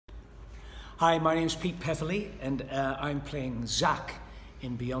Hi, my name's Pete Peverley, and I'm playing Zach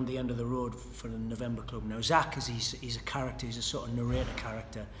in Beyond the End of the Road for the November Club. Now, Zach he's a character, he's a sort of narrator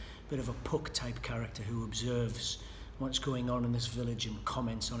character, bit of a Puck type character who observes what's going on in this village and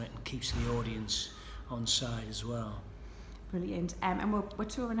comments on it and keeps the audience on side as well. Brilliant. And we're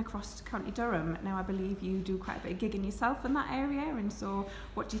touring across County Durham. Now, I believe you do quite a bit of gigging yourself in that area, and so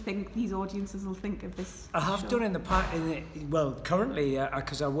what do you think these audiences will think of this I have show? done in the past, well, currently,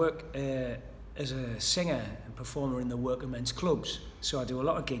 because I work as a singer and performer in the working men's clubs, so I do a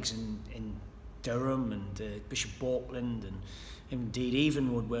lot of gigs in Durham and Bishop Auckland and indeed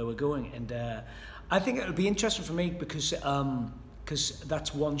Evenwood, where we're going, and I think it'll be interesting for me because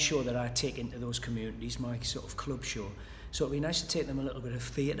that's one show that I take into those communities, my sort of club show. So it'd be nice to take them a little bit of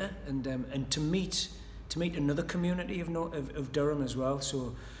theatre and to meet another community of Durham as well.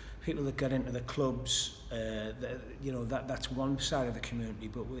 So people that get into the clubs, that's one side of the community,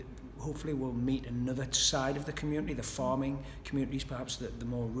 but hopefully we'll meet another side of the community, the farming communities, perhaps the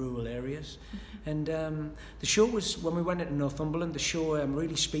more rural areas. And the show was, when we went into Northumberland, the show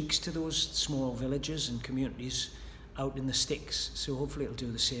really speaks to those small villages and communities out in the sticks, so hopefully it'll do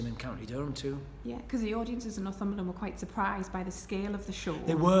the same in County Durham too. Yeah, because the audiences in Northumberland were quite surprised by the scale of the show.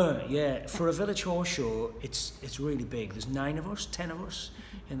 They were, yeah. For a village horse show, it's really big. There's 9 of us, 10 of us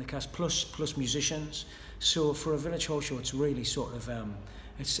in the cast, plus musicians. So for a village horse show, it's really sort of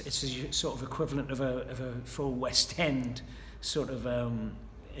it's a sort of equivalent of a full West End sort of a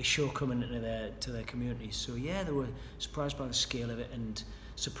show coming into their communities. So yeah, they were surprised by the scale of it and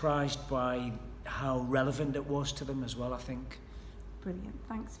surprised by how relevant it was to them as well, I think. Brilliant.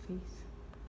 Thanks, Pete.